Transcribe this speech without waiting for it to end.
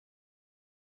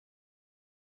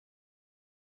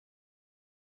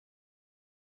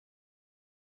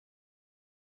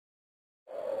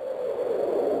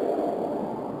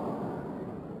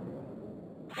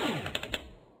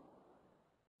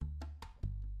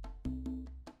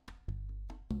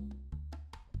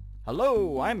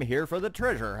Hello, I'm here for the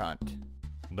treasure hunt.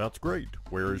 That's great.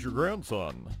 Where is your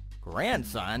grandson?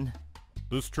 Grandson?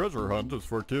 This treasure hunt is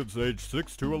for kids aged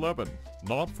 6 to 11,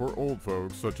 not for old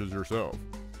folks such as yourself.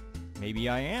 Maybe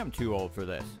I am too old for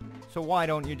this. So why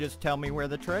don't you just tell me where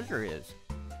the treasure is?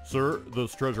 Sir,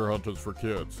 this treasure hunt is for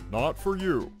kids, not for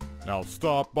you. Now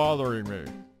stop bothering me.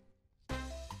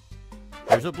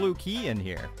 There's a blue key in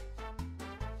here.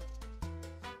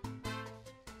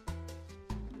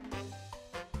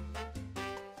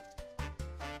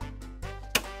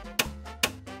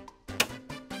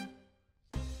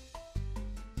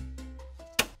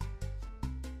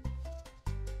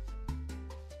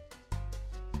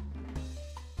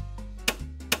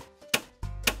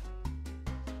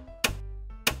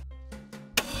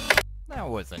 That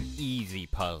was an easy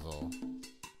puzzle.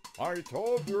 I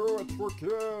told you it's for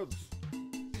kids.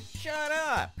 Shut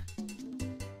up!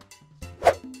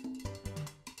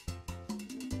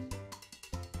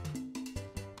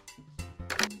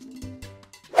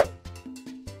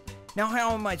 Now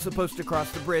how am I supposed to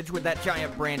cross the bridge with that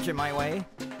giant branch in my way?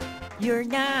 You're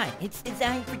not. It's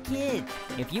designed for kids.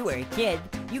 If you were a kid,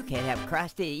 you could have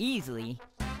crossed it easily.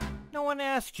 No one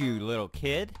asked you, little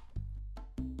kid.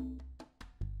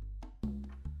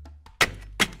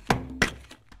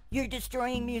 You're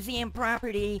destroying museum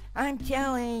property. I'm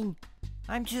telling.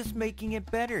 I'm just making it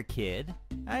better, kid.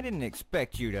 I didn't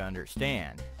expect you to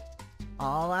understand.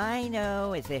 All I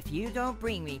know is if you don't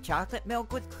bring me chocolate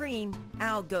milk with cream,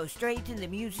 I'll go straight to the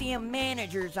museum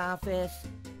manager's office.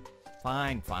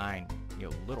 Fine, fine,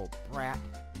 you little brat.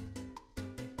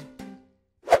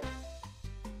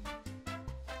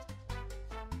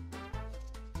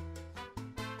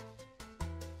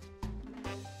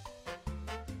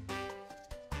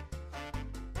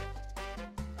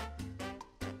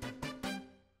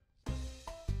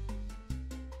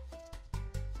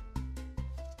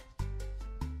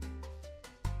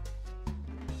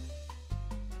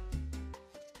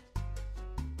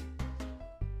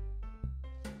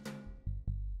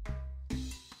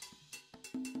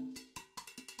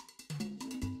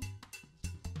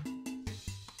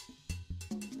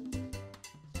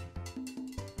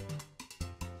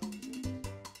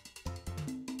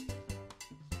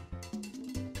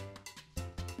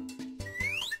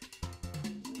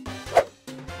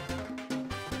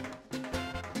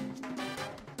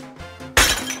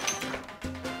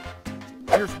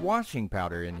 There's washing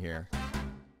powder in here.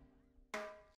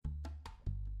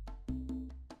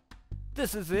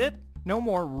 This is it? No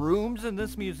more rooms in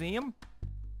this museum?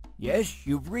 Yes,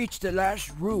 you've reached the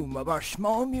last room of our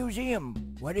small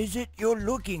museum. What is it you're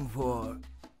looking for?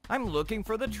 I'm looking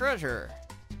for the treasure.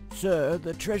 Sir,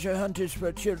 the treasure hunt is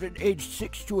for children aged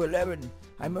 6 to 11.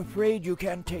 I'm afraid you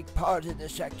can't take part in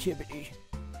this activity.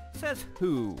 Says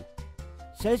who?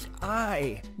 Says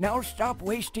I. Now stop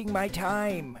wasting my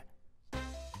time.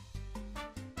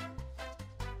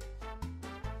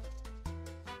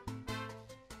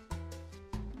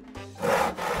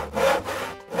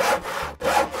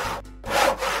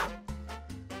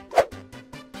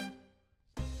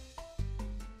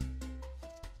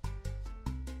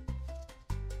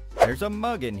 There's a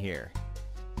mug in here.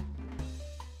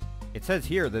 It says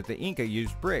here that the Inca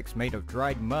used bricks made of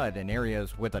dried mud in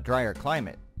areas with a drier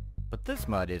climate. But this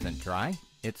mud isn't dry,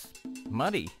 it's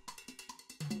muddy.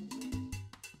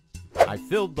 I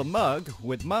filled the mug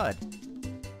with mud.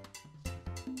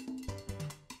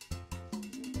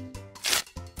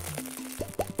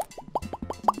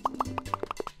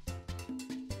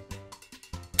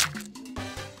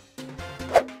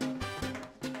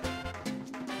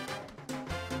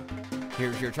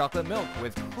 Here's your chocolate milk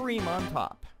with cream on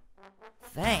top.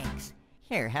 Thanks.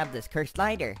 Here, have this cursed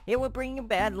lighter. It will bring you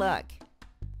bad luck.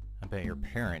 I bet your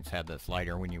parents had this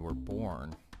lighter when you were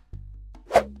born.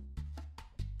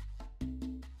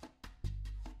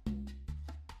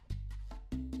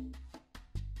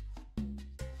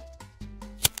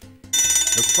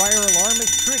 The fire alarm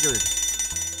is triggered.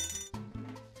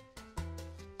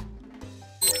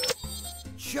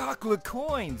 Chocolate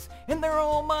coins! And they're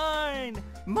all mine!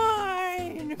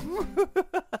 Mine!